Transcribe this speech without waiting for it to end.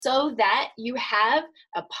so that you have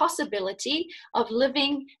a possibility of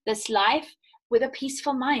living this life with a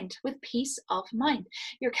peaceful mind, with peace of mind.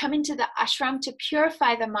 You're coming to the ashram to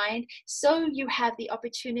purify the mind so you have the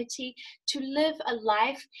opportunity to live a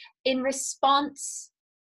life in response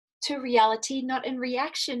to reality, not in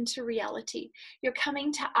reaction to reality. You're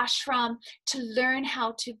coming to ashram to learn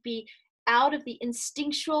how to be out of the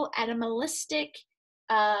instinctual, animalistic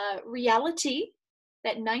reality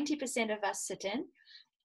that 90% of us sit in,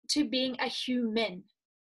 to being a human,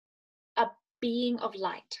 a being of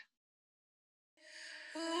light.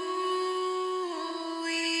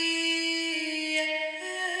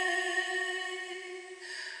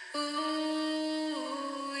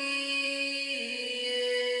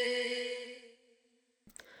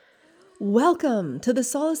 Welcome to the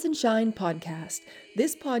Solace and Shine podcast.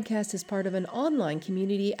 This podcast is part of an online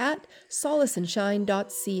community at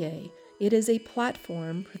solaceandshine.ca. It is a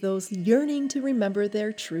platform for those yearning to remember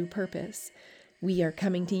their true purpose. We are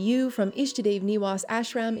coming to you from Ishtadev Niwas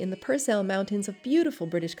Ashram in the Purcell Mountains of beautiful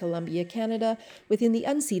British Columbia, Canada, within the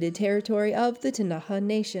unceded territory of the Ktunaxa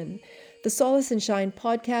Nation. The Solace and Shine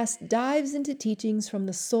podcast dives into teachings from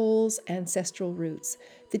the soul's ancestral roots.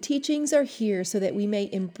 The teachings are here so that we may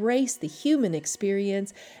embrace the human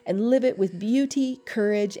experience and live it with beauty,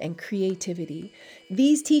 courage, and creativity.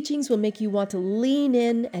 These teachings will make you want to lean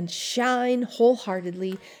in and shine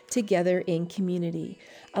wholeheartedly together in community.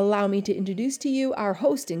 Allow me to introduce to you our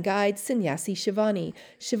host and guide, Sannyasi Shivani.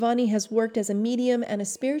 Shivani has worked as a medium and a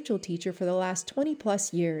spiritual teacher for the last 20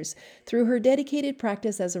 plus years. Through her dedicated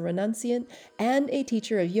practice as a renunciant and a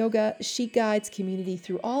teacher of yoga, she guides community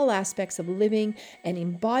through all aspects of living and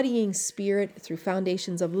embodying spirit through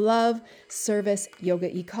foundations of love, service,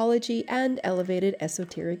 yoga ecology, and elevated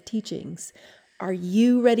esoteric teachings. Are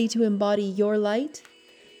you ready to embody your light?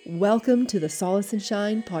 Welcome to the Solace and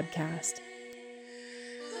Shine podcast.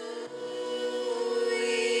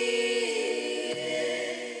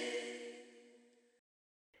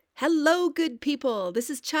 Hello, good people.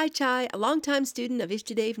 This is Chai Chai, a longtime student of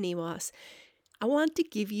Ishtadev Niwas. I want to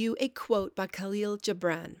give you a quote by Khalil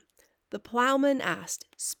Gibran. The plowman asked,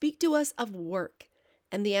 "Speak to us of work."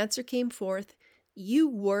 And the answer came forth, "You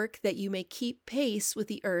work that you may keep pace with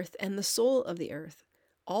the earth and the soul of the earth.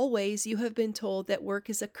 Always you have been told that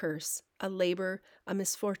work is a curse, a labor, a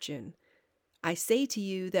misfortune. I say to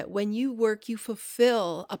you that when you work, you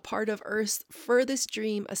fulfill a part of Earth's furthest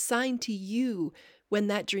dream assigned to you when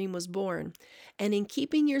that dream was born. And in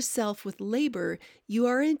keeping yourself with labor, you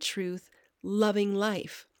are in truth loving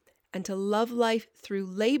life. And to love life through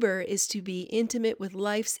labor is to be intimate with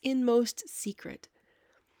life's inmost secret."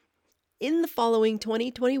 In the following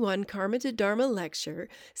 2021 Karma to Dharma lecture,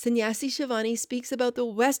 Sannyasi Shivani speaks about the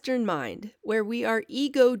Western mind, where we are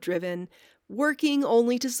ego-driven, working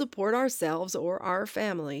only to support ourselves or our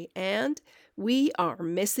family, and we are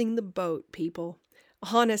missing the boat, people.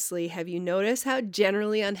 Honestly, have you noticed how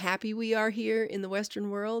generally unhappy we are here in the Western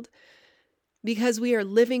world? Because we are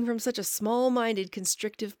living from such a small-minded,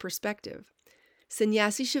 constrictive perspective.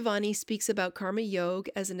 Sannyasi Shivani speaks about Karma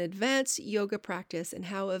Yoga as an advanced yoga practice and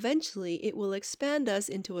how eventually it will expand us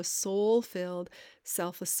into a soul-filled,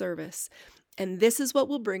 selfless service. And this is what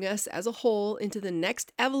will bring us as a whole into the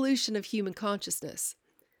next evolution of human consciousness.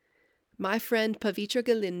 My friend Pavitra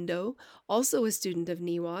Galindo, also a student of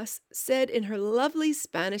Niwas, said in her lovely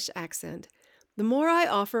Spanish accent, "The more I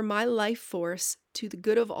offer my life force to the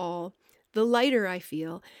good of all, the lighter I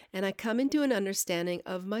feel, and I come into an understanding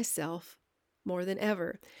of myself more than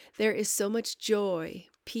ever. There is so much joy,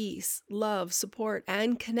 peace, love, support,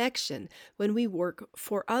 and connection when we work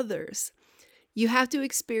for others. You have to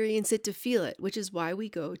experience it to feel it, which is why we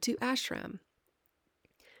go to ashram."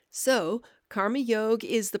 So, Karma Yoga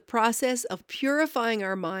is the process of purifying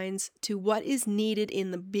our minds to what is needed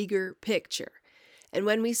in the bigger picture. And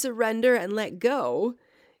when we surrender and let go,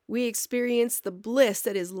 we experience the bliss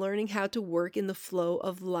that is learning how to work in the flow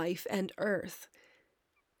of life and earth.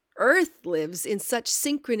 Earth lives in such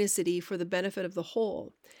synchronicity for the benefit of the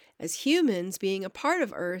whole. As humans being a part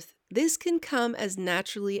of Earth, this can come as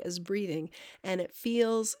naturally as breathing, and it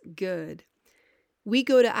feels good. We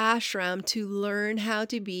go to ashram to learn how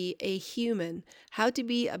to be a human, how to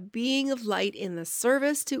be a being of light in the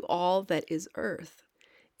service to all that is Earth.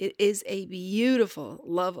 It is a beautiful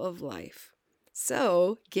love of life.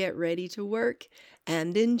 So get ready to work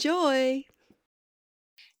and enjoy.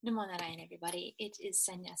 Namo Narayan, everybody. It is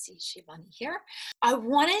Sannyasi Shivani here. I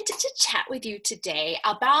wanted to chat with you today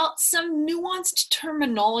about some nuanced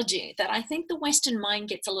terminology that I think the Western mind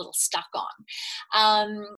gets a little stuck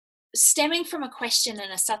on. Stemming from a question in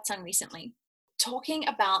a satsang recently, talking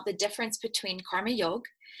about the difference between Karma Yoga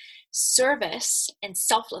service and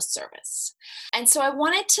selfless service. And so I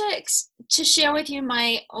wanted to share with you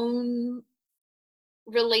my own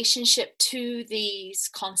relationship to these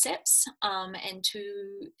concepts, and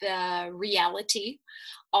to the reality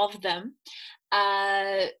of them,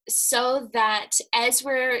 so that as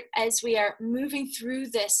we are moving through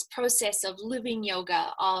this process of living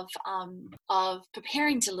yoga, of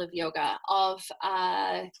preparing to live yoga, of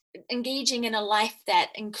engaging in a life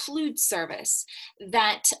that includes service,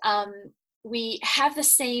 that we have the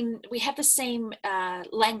same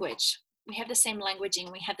language. We have the same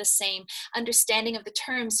languaging, we have the same understanding of the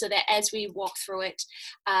terms, so that as we walk through it,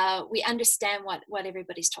 we understand what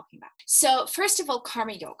everybody's talking about. So first of all,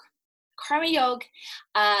 Karma Yoga. Karma Yoga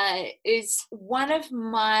is one of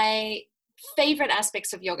my favorite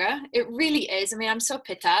aspects of yoga. It really is. I mean, I'm so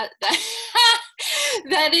pitta that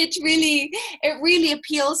that it really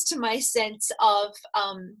appeals to my sense of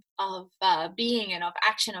being and of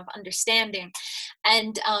action, of understanding.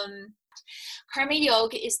 And Karma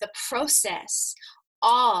Yoga is the process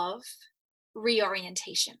of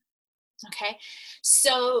reorientation. Okay,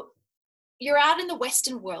 so you're out in the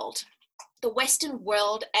Western world. The Western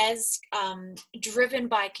world, as driven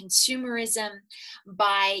by consumerism,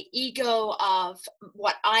 by ego of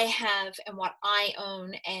what I have and what I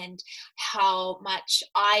own and how much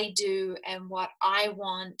I do and what I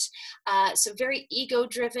want. So very ego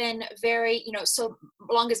driven, very, so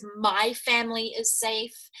long as my family is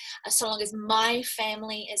safe, so long as my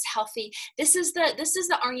family is healthy. This is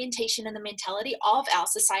the orientation and the mentality of our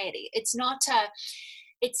society. It's not,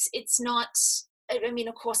 I mean,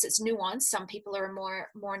 of course, it's nuanced. Some people are more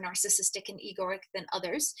narcissistic and egoic than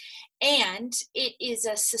others. And it is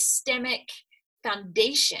a systemic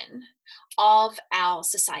foundation of our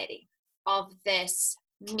society, of this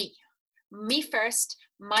me first,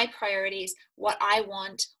 my priorities, what I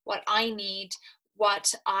want, what I need,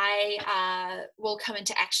 what I will come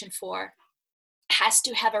into action for, has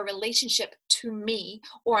to have a relationship to me,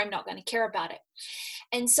 or I'm not going to care about it.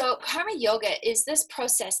 And so Karma Yoga is this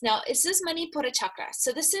process. Now, this is Manipura Chakra.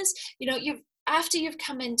 So this is, after you've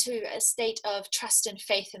come into a state of trust and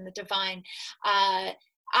faith in the divine,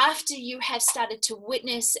 after you have started to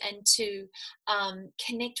witness and to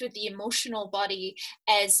connect with the emotional body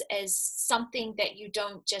as something that you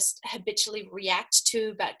don't just habitually react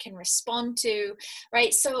to, but can respond to,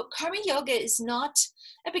 right? So Karma Yoga is not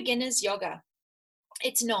a beginner's yoga.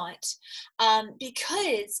 It's not,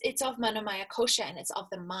 because it's of Manomaya Kosha and it's of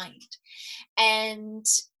the mind. And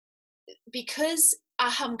because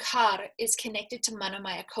Ahamkar is connected to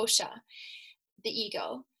Manomaya Kosha, the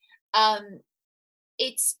ego,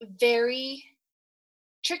 it's very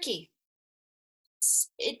tricky.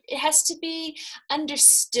 It has to be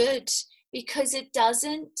understood, because it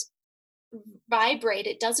doesn't vibrate,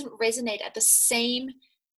 it doesn't resonate at the same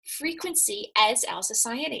frequency as our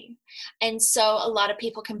society. And so a lot of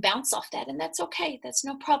people can bounce off that, and that's okay. That's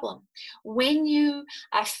no problem. When you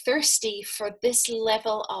are thirsty for this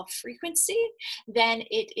level of frequency, then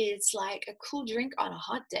it is like a cool drink on a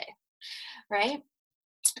hot day, right?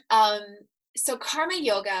 So Karma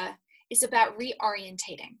Yoga is about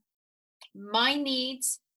reorientating my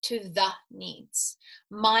needs to the needs,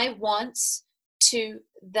 my wants to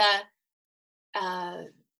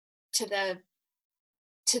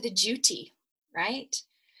the duty, right?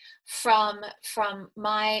 From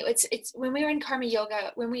my, it's when we were in Karma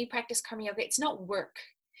Yoga, when we practice Karma Yoga, it's not work.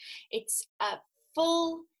 It's a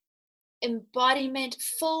full embodiment,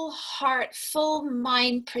 full heart, full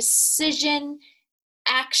mind, precision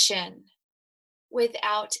action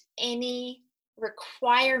without any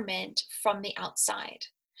requirement from the outside.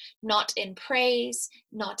 Not in praise,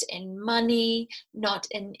 not in money, not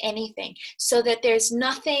in anything. So that there's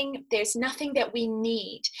nothing that we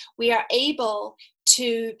need. We are able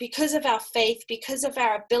to, because of our faith, because of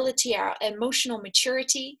our ability, our emotional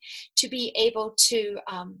maturity, to be able to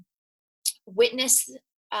witness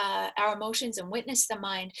our emotions and witness the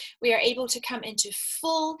mind. We are able to come into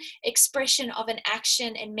full expression of an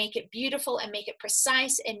action and make it beautiful and make it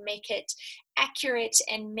precise and make it accurate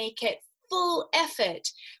and make it full effort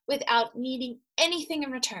without needing anything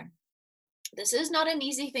in return. This is not an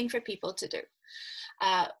easy thing for people to do.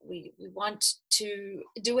 We want to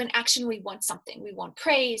do an action. We want something. We want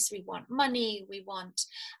praise. We want money. We want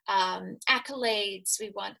accolades.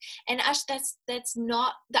 We want, and that's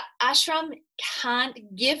not, the ashram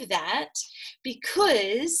can't give that,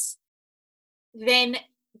 because then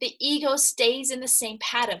the ego stays in the same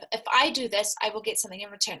pattern. If I do this, I will get something in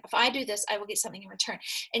return. If I do this, I will get something in return.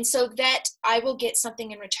 And so that I will get something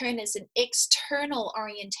in return is an external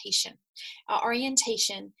orientation. Our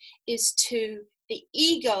orientation is to the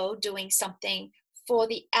ego doing something for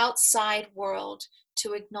the outside world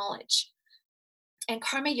to acknowledge. And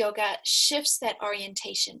karma yoga shifts that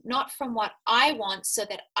orientation, not from what I want so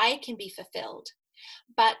that I can be fulfilled,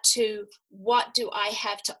 but to what do I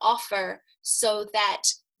have to offer so that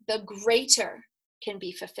the greater can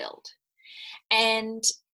be fulfilled. And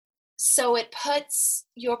so it puts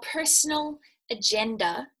your personal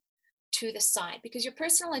agenda to the side, because your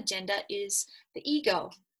personal agenda is the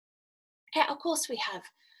ego. Yeah, of course we have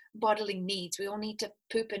bodily needs. We all need to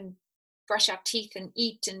poop and brush our teeth and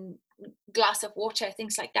eat and glass of water,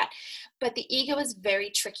 things like that. But the ego is very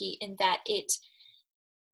tricky in that it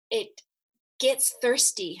gets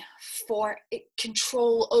thirsty for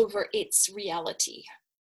control over its reality.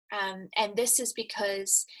 And this is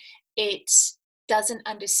because it doesn't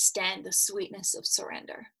understand the sweetness of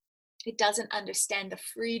surrender. It doesn't understand the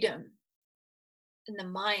freedom in the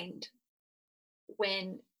mind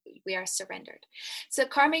when we are surrendered. So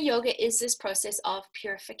karma yoga is this process of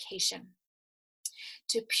purification,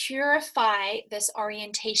 to purify this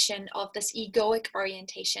orientation of this egoic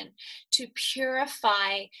orientation, to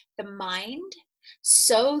purify the mind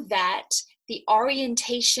so that the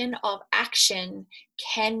orientation of action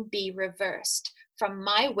can be reversed from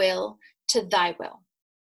my will to thy will.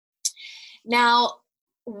 Now,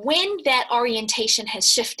 when that orientation has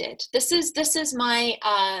shifted, this is my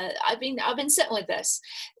I've been sitting with this.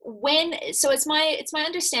 So it's my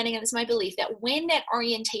understanding and it's my belief that when that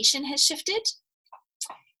orientation has shifted,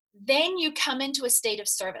 then you come into a state of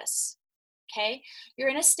service. Okay, you're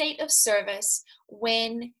in a state of service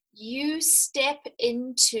when you step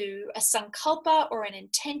into a sankalpa or an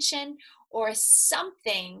intention or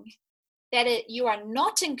something that you are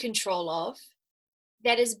not in control of,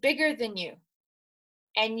 that is bigger than you.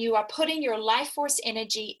 And you are putting your life force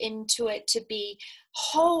energy into it to be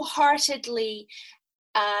wholeheartedly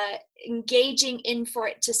engaging in for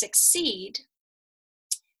it to succeed,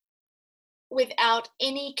 without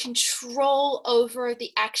any control over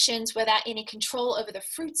the actions, without any control over the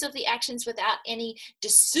fruits of the actions, without any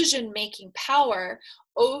decision-making power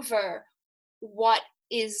over what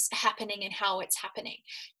is happening and how it's happening.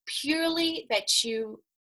 Purely that you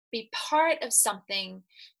be part of something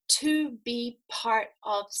to be part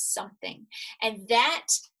of something. And that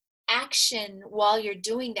action while you're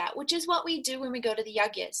doing that, which is what we do when we go to the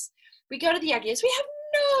yajnas. We go to the yajnas, we have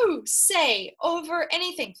no say over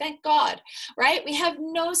anything, thank God, right? We have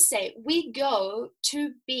no say. We go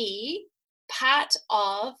to be part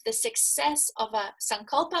of the success of a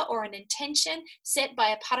sankalpa or an intention set by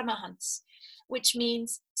a paramahans, which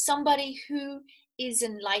means somebody who is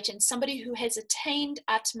enlightened, somebody who has attained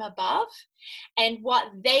Atma Bhav, and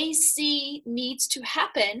what they see needs to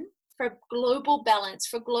happen for global balance,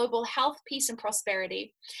 for global health, peace, and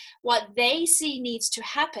prosperity, what they see needs to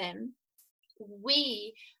happen,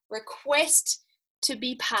 we request to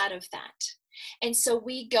be part of that. And so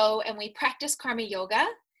we go and we practice karma yoga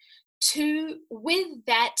with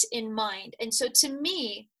that in mind. And so to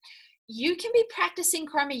me, you can be practicing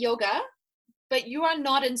karma yoga, but you are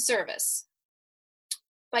not in service.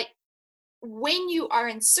 But when you are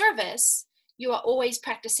in service, you are always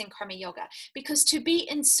practicing karma yoga, because to be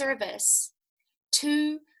in service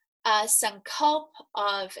to a sankalp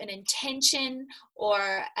of an intention or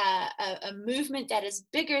a movement that is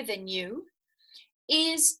bigger than you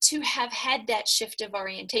is to have had that shift of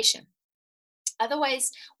orientation.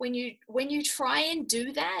 Otherwise, when you try and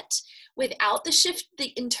do that without the shift,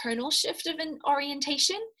 the internal shift of an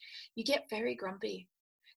orientation, you get very grumpy.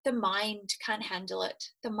 The mind can't handle it.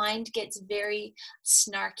 The mind gets very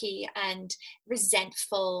snarky and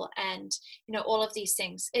resentful, and all of these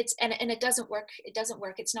things. And it doesn't work. It doesn't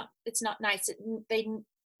work. It's not nice. You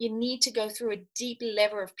need to go through a deep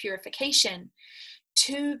level of purification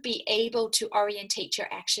to be able to orientate your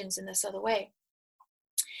actions in this other way.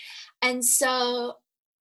 And so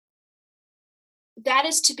that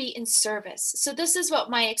is to be in service. So this is what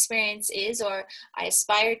my experience is, or I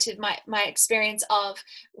aspire to my experience of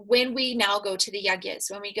when we now go to the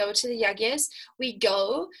yajnas. When we go to the yajnas,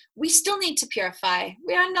 we still need to purify.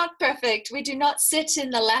 We are not perfect. We do not sit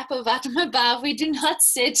in the lap of Atma Bhav. We do not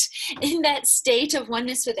sit in that state of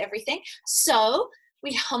oneness with everything. So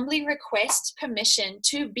we humbly request permission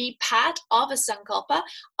to be part of a sankalpa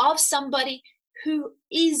of somebody who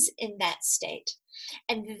is in that state.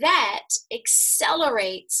 And that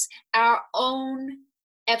accelerates our own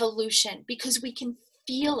evolution because we can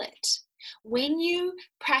feel it. When you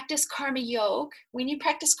practice karma yoga,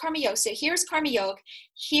 so here's karma yoga,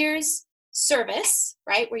 here's service,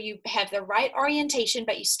 right, where you have the right orientation,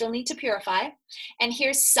 but you still need to purify. And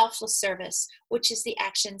here's selfless service, which is the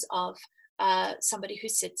actions of somebody who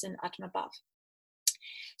sits in Atma Bhav.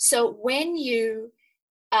 So when you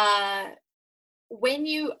are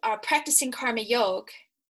practicing karma yoga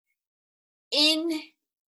in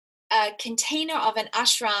a container of an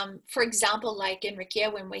ashram, for example, like in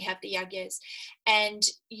Rikya when we have the yagyas, and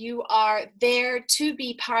you are there to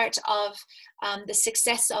be part of the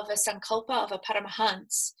success of a sankalpa of a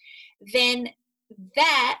paramahans, then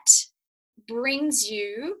that brings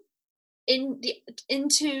you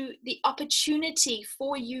into the opportunity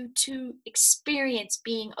for you to experience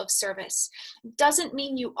being of service. Doesn't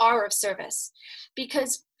mean you are of service,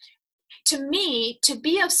 because to me, to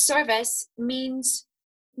be of service means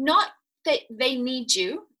not that they need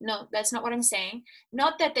you. No, that's not what I'm saying.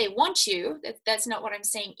 Not that they want you. That's not what I'm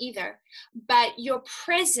saying either. But your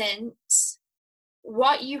presence,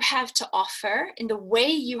 what you have to offer, and the way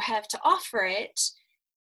you have to offer it,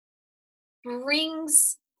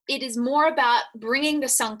 it is more about bringing the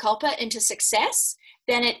sankalpa into success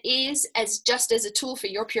than it is just as a tool for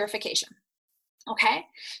your purification. Okay?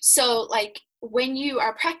 So like when you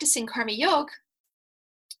are practicing karma yoga,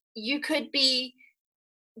 you could be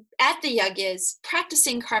at the yagyas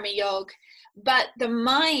practicing karma yoga, but the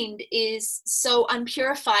mind is so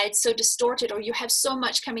unpurified, so distorted, or you have so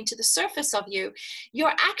much coming to the surface of you,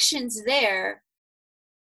 your actions there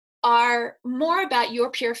are more about your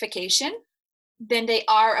purification than they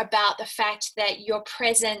are about the fact that your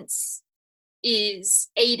presence is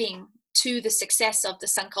aiding to the success of the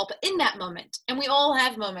sankalpa in that moment. And we all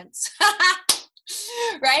have moments.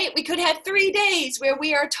 Right? We could have 3 days where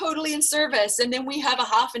we are totally in service, and then we have a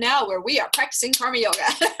half an hour where we are practicing karma yoga.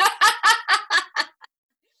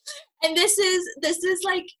 And this is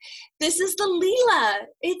the Leela.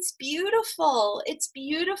 It's beautiful. It's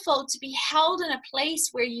beautiful to be held in a place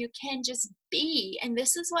where you can just be. And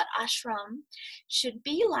this is what ashram should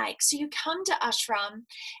be like. So you come to ashram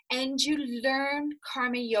and you learn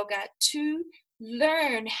karma yoga to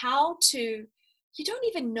learn how to, you don't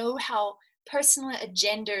even know how personally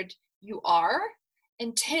agendered you are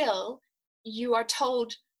until you are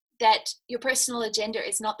told that your personal agenda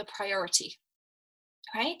is not the priority,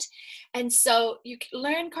 right? And so you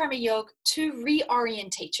learn karma yoga to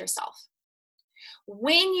reorientate yourself.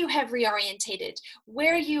 When you have reorientated,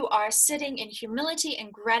 where you are sitting in humility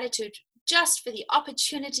and gratitude just for the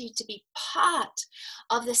opportunity to be part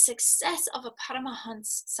of the success of a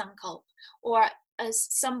Paramahans Sankalpa, or as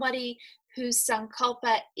somebody whose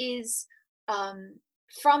Sankalpa is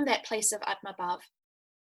from that place of Atmabhav,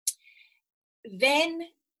 then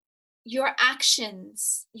your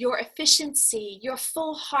actions, your efficiency, your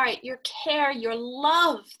full heart, your care, your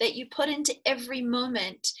love that you put into every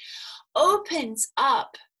moment opens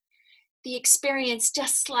up the experience,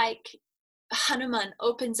 just like Hanuman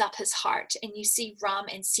opens up his heart and you see Ram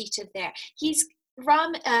and Sita there.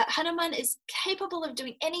 Hanuman is capable of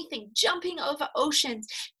doing anything, jumping over oceans,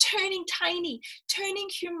 turning tiny, turning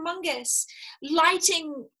humongous,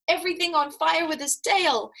 lighting everything on fire with his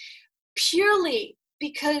tail, purely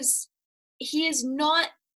because he is not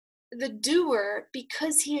the doer,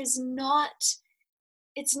 because it's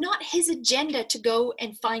not his agenda to go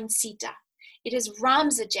and find Sita. It is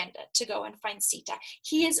Ram's agenda to go and find Sita.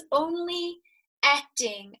 He is only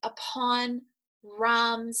acting upon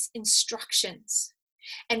Ram's instructions.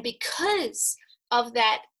 And because of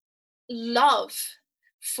that love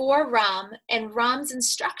for Ram and Ram's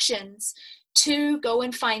instructions to go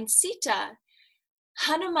and find Sita,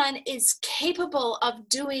 Hanuman is capable of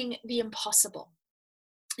doing the impossible.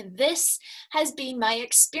 And this has been my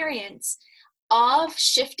experience of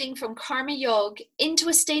shifting from karma yoga into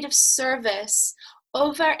a state of service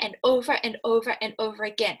over and over and over and over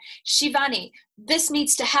again. Shivani, this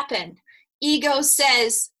needs to happen. Ego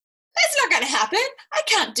says, that's not going to happen. I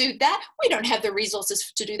can't do that. We don't have the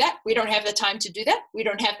resources to do that. We don't have the time to do that. We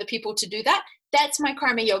don't have the people to do that. That's my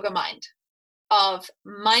karma yoga mind of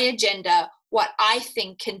my agenda, what I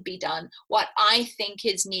think can be done, what I think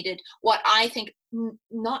is needed, what I think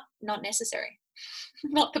not necessary.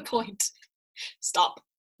 Not the point. Stop.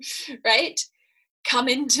 Right? Come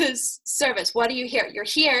into service. What are you here? You're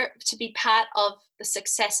here to be part of the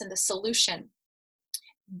success and the solution.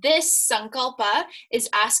 This sankalpa is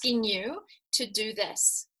asking you to do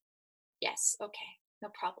this. Yes, okay, no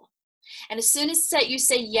problem. And as soon as you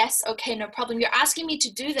say, yes, okay, no problem, you're asking me to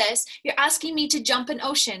do this, you're asking me to jump an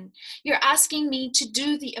ocean, you're asking me to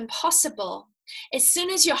do the impossible. As soon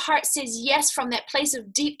as your heart says yes from that place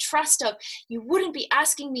of deep trust of, you wouldn't be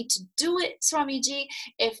asking me to do it, Swamiji,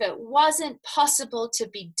 if it wasn't possible to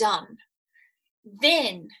be done.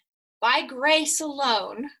 Then, by grace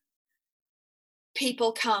alone,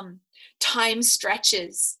 people come, time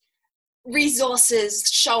stretches, resources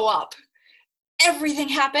show up, everything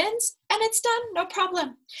happens and it's done, no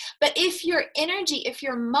problem. But if your energy, if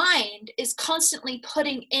your mind is constantly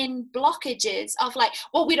putting in blockages of like,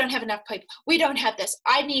 well, we don't have enough people, we don't have this,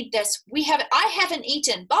 I need this, I haven't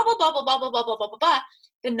eaten, blah, blah, blah, blah, blah, blah, blah, blah, blah, blah, blah,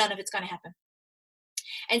 then none of it's going to happen.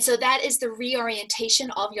 And so that is the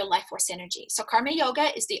reorientation of your life force energy. So karma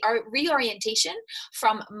yoga is the reorientation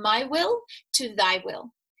from my will to thy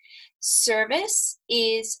will. Service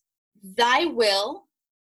is thy will,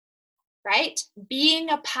 right? Being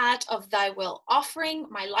a part of thy will, offering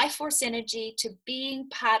my life force energy to being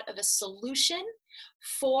part of a solution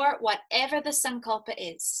for whatever the sankalpa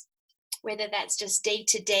is, whether that's just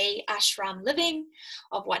day-to-day ashram living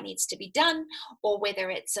of what needs to be done, or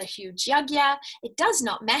whether it's a huge yagya. It does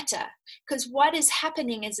not matter, because what is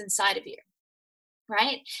happening is inside of you,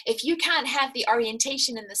 right? If you can't have the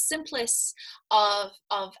orientation in the simplest of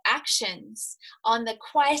actions on the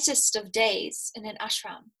quietest of days in an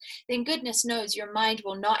ashram, then goodness knows your mind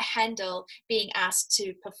will not handle being asked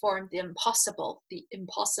to perform the impossible,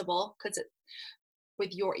 because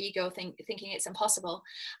with your ego thinking it's impossible,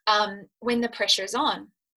 when the pressure's on.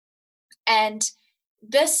 And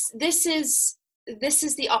this is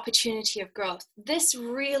the opportunity of growth. This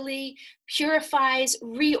really purifies,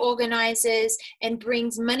 reorganizes, and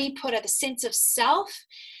brings manipura, the sense of self.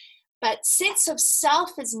 But sense of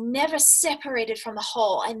self is never separated from the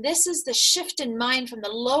whole. And this is the shift in mind from the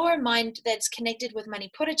lower mind that's connected with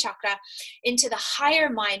Manipura chakra into the higher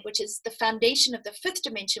mind, which is the foundation of the fifth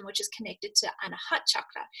dimension, which is connected to Anahat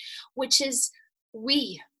chakra, which is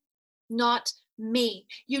we, not me.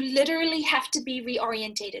 You literally have to be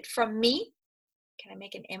reorientated from me. Can I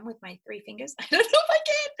make an M with my 3 fingers? I don't know if I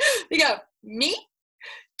can. You go, me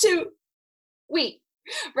to we,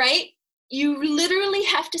 right? You literally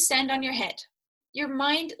have to stand on your head. Your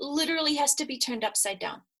mind literally has to be turned upside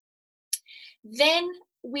down. Then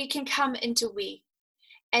we can come into we.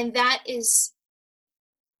 And that is,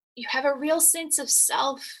 you have a real sense of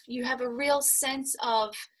self. You have a real sense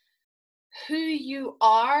of who you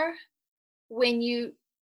are when you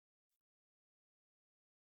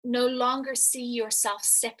no longer see yourself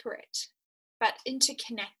separate, but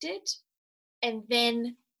interconnected, and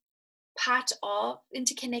then part of,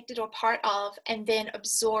 interconnected or part of, and then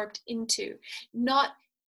absorbed into. Not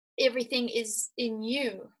everything is in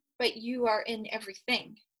you, but you are in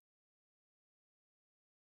everything.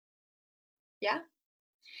 Yeah?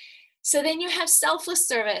 So then you have selfless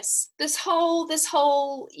service. This whole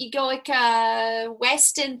egoic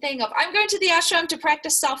Western thing of, I'm going to the ashram to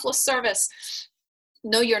practice selfless service.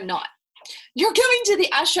 No, you're not. You're going to the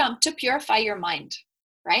ashram to purify your mind,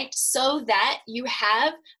 right? So that you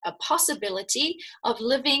have a possibility of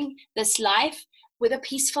living this life with a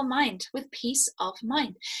peaceful mind, with peace of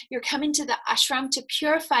mind. You're coming to the ashram to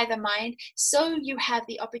purify the mind so you have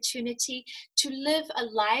the opportunity to live a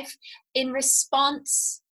life in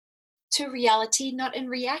response to reality, not in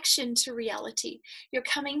reaction to reality. You're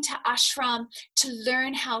coming to ashram to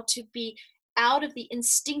learn how to be out of the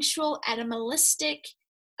instinctual, animalistic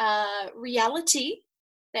reality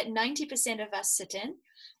that 90% of us sit in,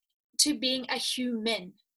 to being a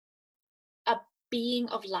human, a being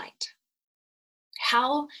of light.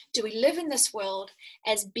 How do we live in this world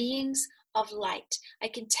as beings of light? I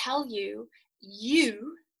can tell you,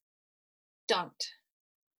 you don't.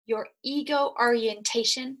 Your ego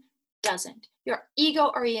orientation doesn't. Your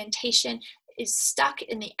ego orientation is stuck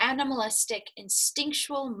in the animalistic,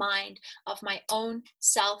 instinctual mind of my own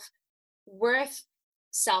self-worth,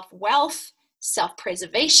 self-wealth,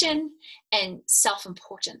 self-preservation, and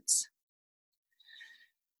self-importance.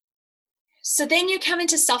 So then you come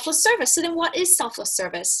into selfless service. So then what is selfless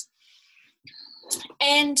service?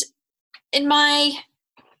 And in my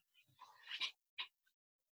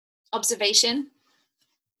observation,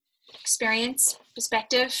 experience,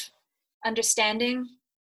 perspective, understanding,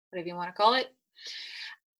 whatever you want to call it,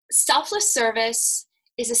 selfless service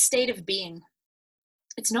is a state of being.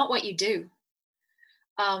 It's not what you do.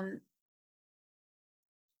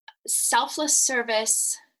 Selfless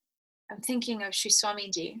service, I'm thinking of Sri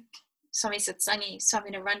Swamiji, Swami Satsangi,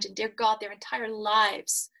 Swami Naranjan. Dear God, their entire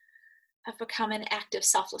lives have become an act of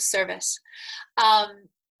selfless service.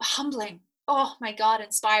 Humbling. Oh my God,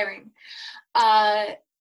 inspiring.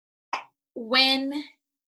 When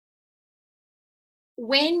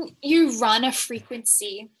you run a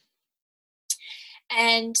frequency,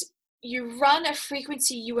 and you run a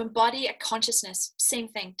frequency, you embody a consciousness, same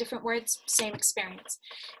thing, different words, same experience.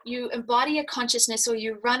 You embody a consciousness, or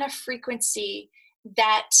you run a frequency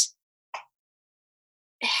that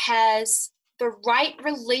has the right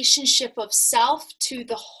relationship of self to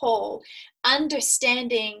the whole,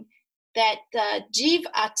 understanding that the Jiv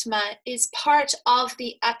Atma is part of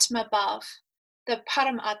the Atma Bhav, the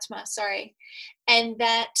Param Atma, and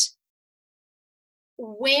that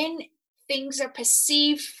when things are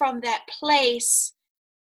perceived from that place,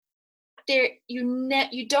 there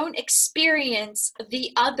you don't experience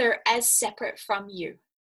the other as separate from you.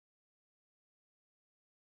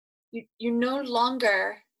 You no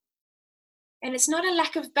longer, and it's not a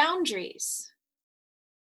lack of boundaries,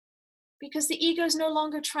 because the ego is no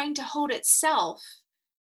longer trying to hold itself.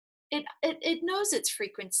 It knows its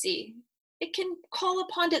frequency. It can call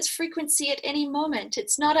upon its frequency at any moment.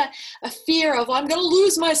 It's not a fear of, I'm going to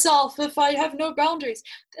lose myself if I have no boundaries.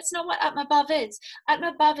 That's not what Atma Bhav is.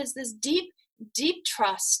 Atma Bhav is this deep, deep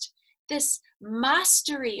trust, this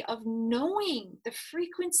mastery of knowing the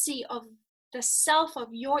frequency of the self, of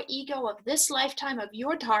your ego, of this lifetime, of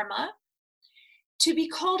your dharma, to be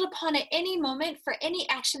called upon at any moment for any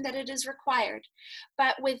action that it is required.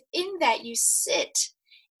 But within that, you sit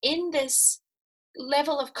in this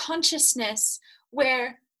level of consciousness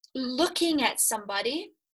where, looking at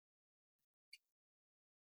somebody,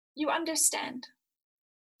 you understand,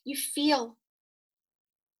 you feel,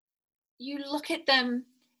 you look at them,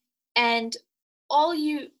 and all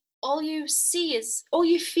you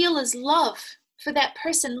feel is love for that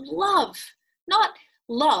person. Love, not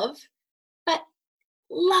love, but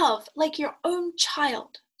love, like your own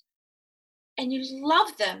child. And you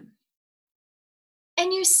love them,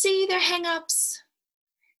 and you see their hang-ups,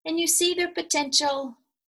 and you see their potential,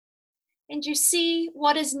 and you see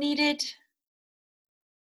what is needed.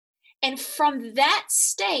 And from that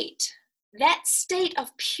state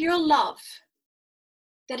of pure love,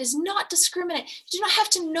 that is not discriminate. You do not have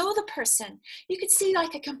to know the person. You could see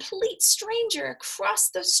like a complete stranger across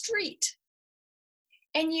the street,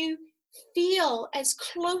 and you feel as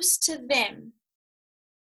close to them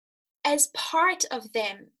as part of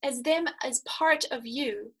them as part of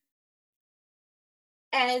you,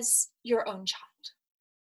 as your own child.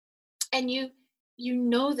 And you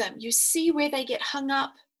know them. You see where they get hung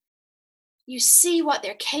up. You see what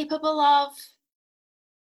they're capable of,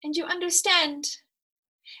 and you understand.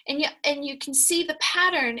 And you can see the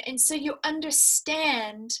pattern, and so you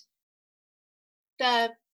understand the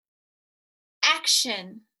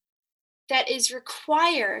action that is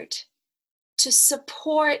required to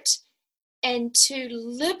support and to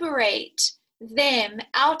liberate them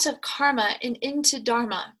out of karma and into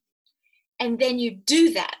dharma. And then you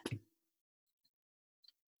do that.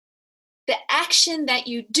 The action that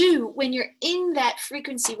you do when you're in that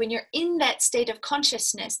frequency, when you're in that state of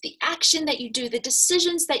consciousness, the action that you do, the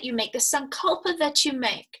decisions that you make, the sankalpa that you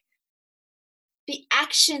make, the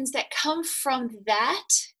actions that come from that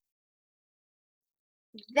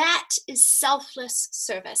is selfless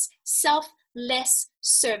service, selfless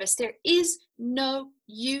service. There is no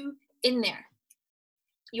you in there.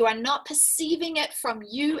 You are not perceiving it from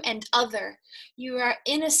you and other. You are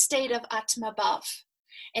in a state of Atma Bhav.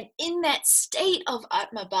 And in that state of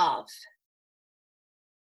Atma Bhav,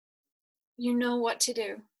 you know what to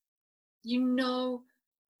do. You know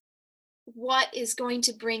what is going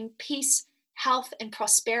to bring peace, health, and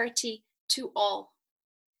prosperity to all.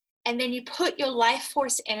 And then you put your life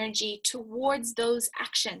force energy towards those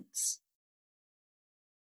actions.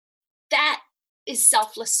 That is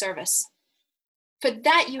selfless service. For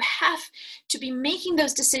that, you have to be making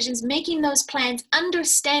those decisions, making those plans,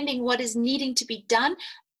 understanding what is needing to be done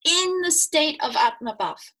in the state of Atma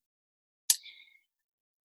Bhav.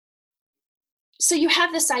 So you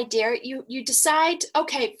have this idea, you decide,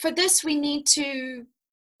 okay, for this we're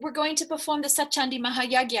going to perform the Satchandi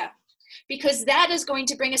Mahayagya, because that is going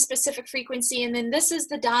to bring a specific frequency, and then this is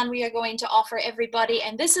the dan we are going to offer everybody,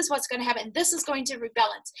 and this is what's going to happen, and this is going to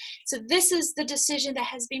rebalance. So this is the decision that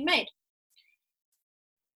has been made.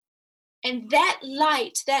 And that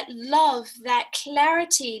light, that love, that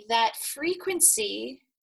clarity, that frequency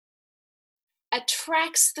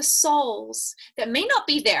attracts the souls that may not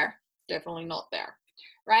be there, definitely not there,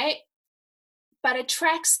 right? But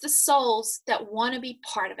attracts the souls that want to be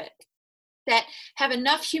part of it, that have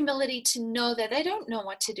enough humility to know that they don't know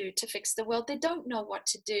what to do to fix the world. They don't know what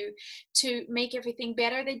to do to make everything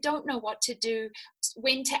better. They don't know what to do,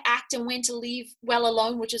 when to act and when to leave well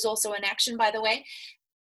alone, which is also an action, by the way.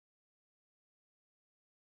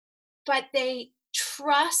 But they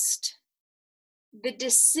trust the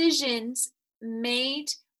decisions made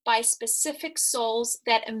by specific souls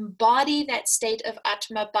that embody that state of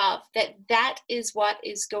Atma Bhav, that is what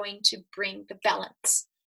is going to bring the balance.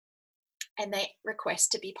 And they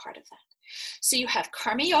request to be part of that. So you have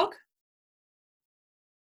Karma Yoga,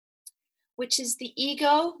 which is the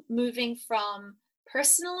ego moving from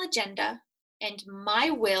personal agenda and my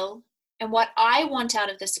will and what I want out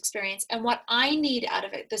of this experience, and what I need out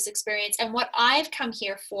of this experience, and what I've come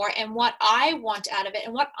here for, and what I want out of it,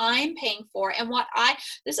 and what I'm paying for, and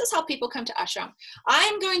this is how people come to ashram.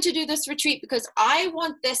 I'm going to do this retreat because I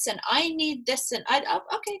want this, and I need this, and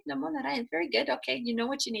okay, Namo Narayan, very good. Okay, you know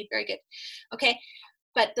what you need, very good. Okay,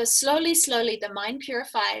 but slowly, the mind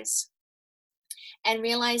purifies and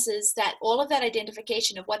realizes that all of that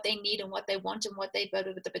identification of what they need and what they want and what they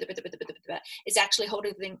is actually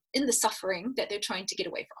holding them in the suffering that they're trying to get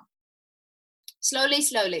away from.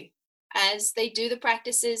 Slowly, as they do the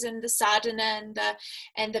practices and the sadhana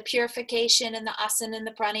and the purification and the asana and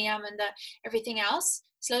the pranayama and the everything else,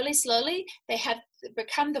 slowly, they have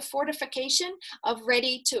become the fortification of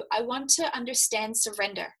I want to understand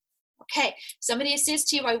surrender. Okay, somebody says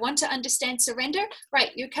to you, I want to understand surrender.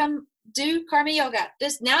 Right, you come do karma yoga.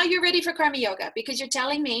 Now you're ready for karma yoga because you're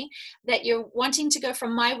telling me that you're wanting to go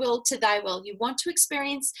from my will to thy will. You want to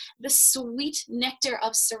experience the sweet nectar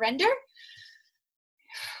of surrender.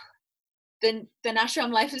 Then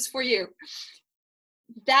ashram life is for you.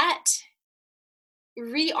 That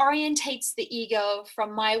reorientates the ego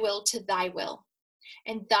from my will to thy will.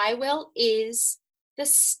 And thy will is the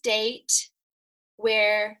state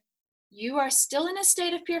where you are still in a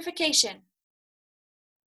state of purification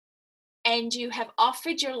and you have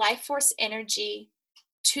offered your life force energy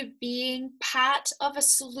to being part of a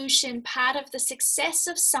solution, part of the success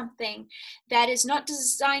of something that is not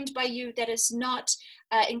designed by you, that is not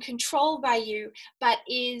in control by you, but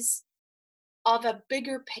is of a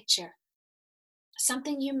bigger picture.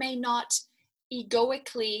 Something you may not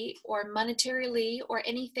egoically or monetarily or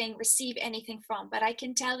anything receive anything from, but I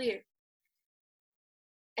can tell you,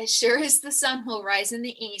 as sure as the sun will rise in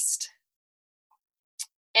the east,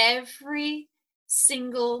 every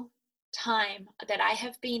single time that I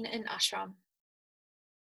have been in ashram,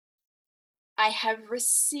 I have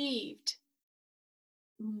received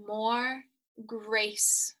more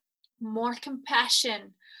grace, more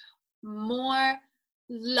compassion, more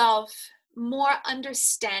love, more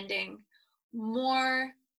understanding,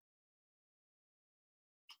 more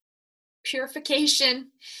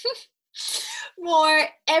purification, more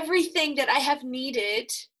everything that I have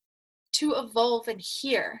needed to evolve and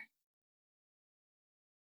hear.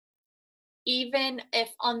 Even if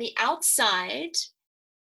on the outside,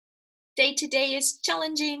 day to day is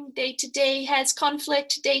challenging, day to day has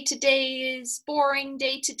conflict, day to day is boring,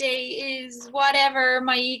 day to day is whatever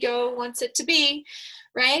my ego wants it to be,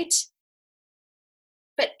 right?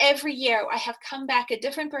 But every year I have come back a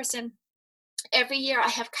different person. Every year I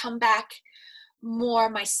have come back more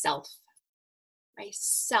myself,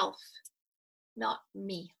 not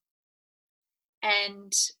me.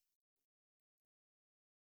 And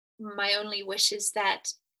my only wish is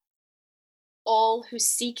that all who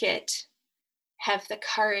seek it have the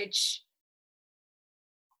courage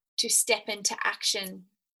to step into action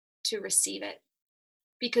to receive it,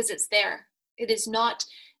 because it's there. It is not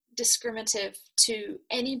discriminative to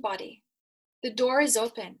anybody. The door is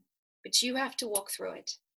open, but you have to walk through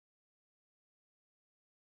it.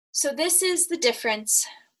 So this is the difference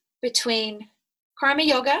between karma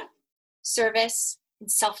yoga, service,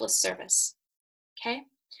 and selfless service. Okay?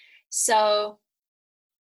 So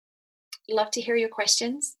love to hear your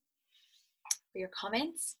questions or your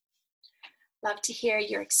comments. Love to hear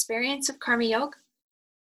your experience of karma yoga.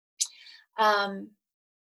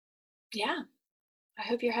 Yeah, I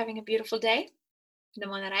hope you're having a beautiful day.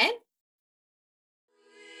 Namo Narayan.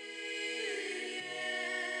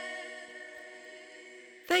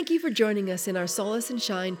 Thank you for joining us in our Solace and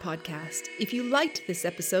Shine podcast. If you liked this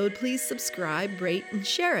episode, please subscribe, rate, and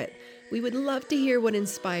share it. We would love to hear what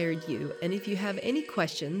inspired you, and if you have any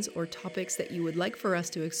questions or topics that you would like for us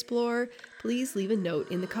to explore, please leave a note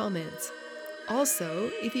in the comments. Also,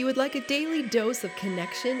 if you would like a daily dose of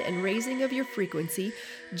connection and raising of your frequency,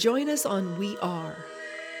 join us on We Are,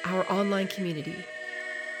 our online community.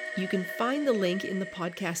 You can find the link in the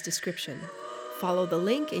podcast description. Follow the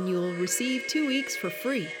link and you will receive 2 weeks for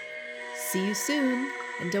free. See you soon,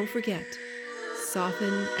 and don't forget,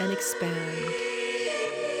 soften and expand.